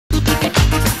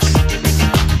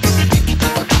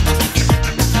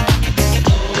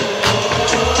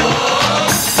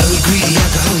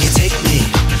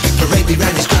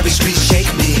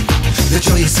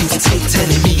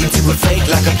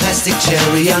plastic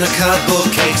cherry on a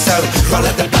cardboard cake. So roll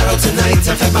out the barrel tonight,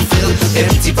 I've had my fill.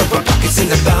 Empty rubber pockets in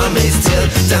the barmaid's till.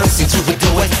 Dancing through the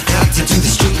doorway, out into the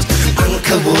street.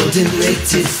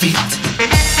 Uncoordinated feet.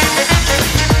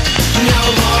 No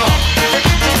more.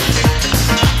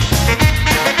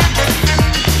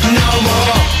 No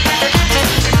more.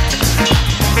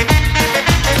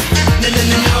 No, no,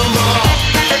 no, no more.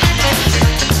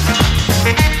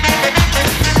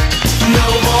 No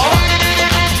more.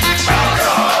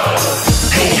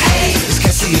 Hey, hey, it's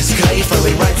Cassius Clay,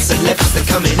 throwing rights and lefts that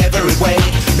come in every way.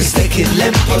 Mistaking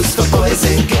lampposts for boys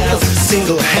and girls,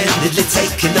 single-handedly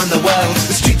taking on the world.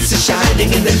 The streets are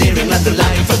shining in the leering like the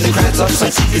line from the crowds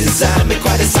offside. Inside me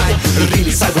quite a sight.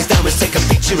 Really sideways downwards, take a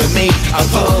picture of me. I'll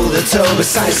pull the toe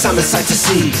beside summer sight to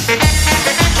see.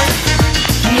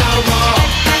 No more.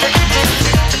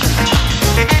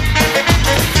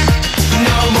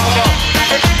 No more.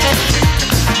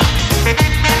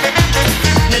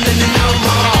 No, no, no, no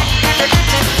more.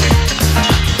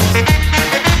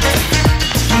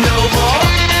 No more.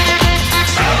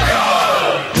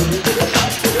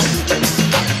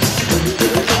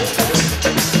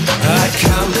 I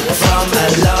come from a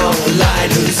long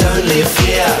line whose only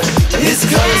fear is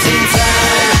closing time.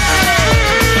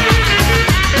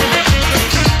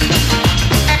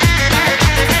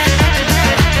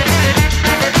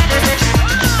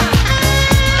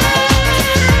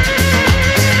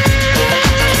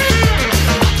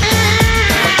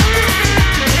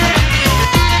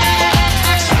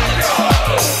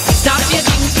 Stop your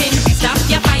drinking, stop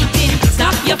your fighting,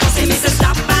 stop your fussing, Mr.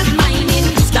 Stop bad minding,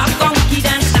 stop gonky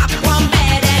dance, stop one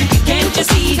bad and can't you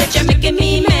see that you're making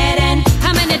me mad? And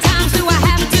how many times do I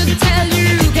have to tell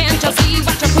you? Can't you see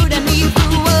what you're putting me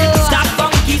through? Stop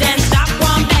gonky dance, stop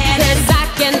one bad, 'cause I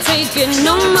can't take it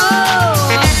no more.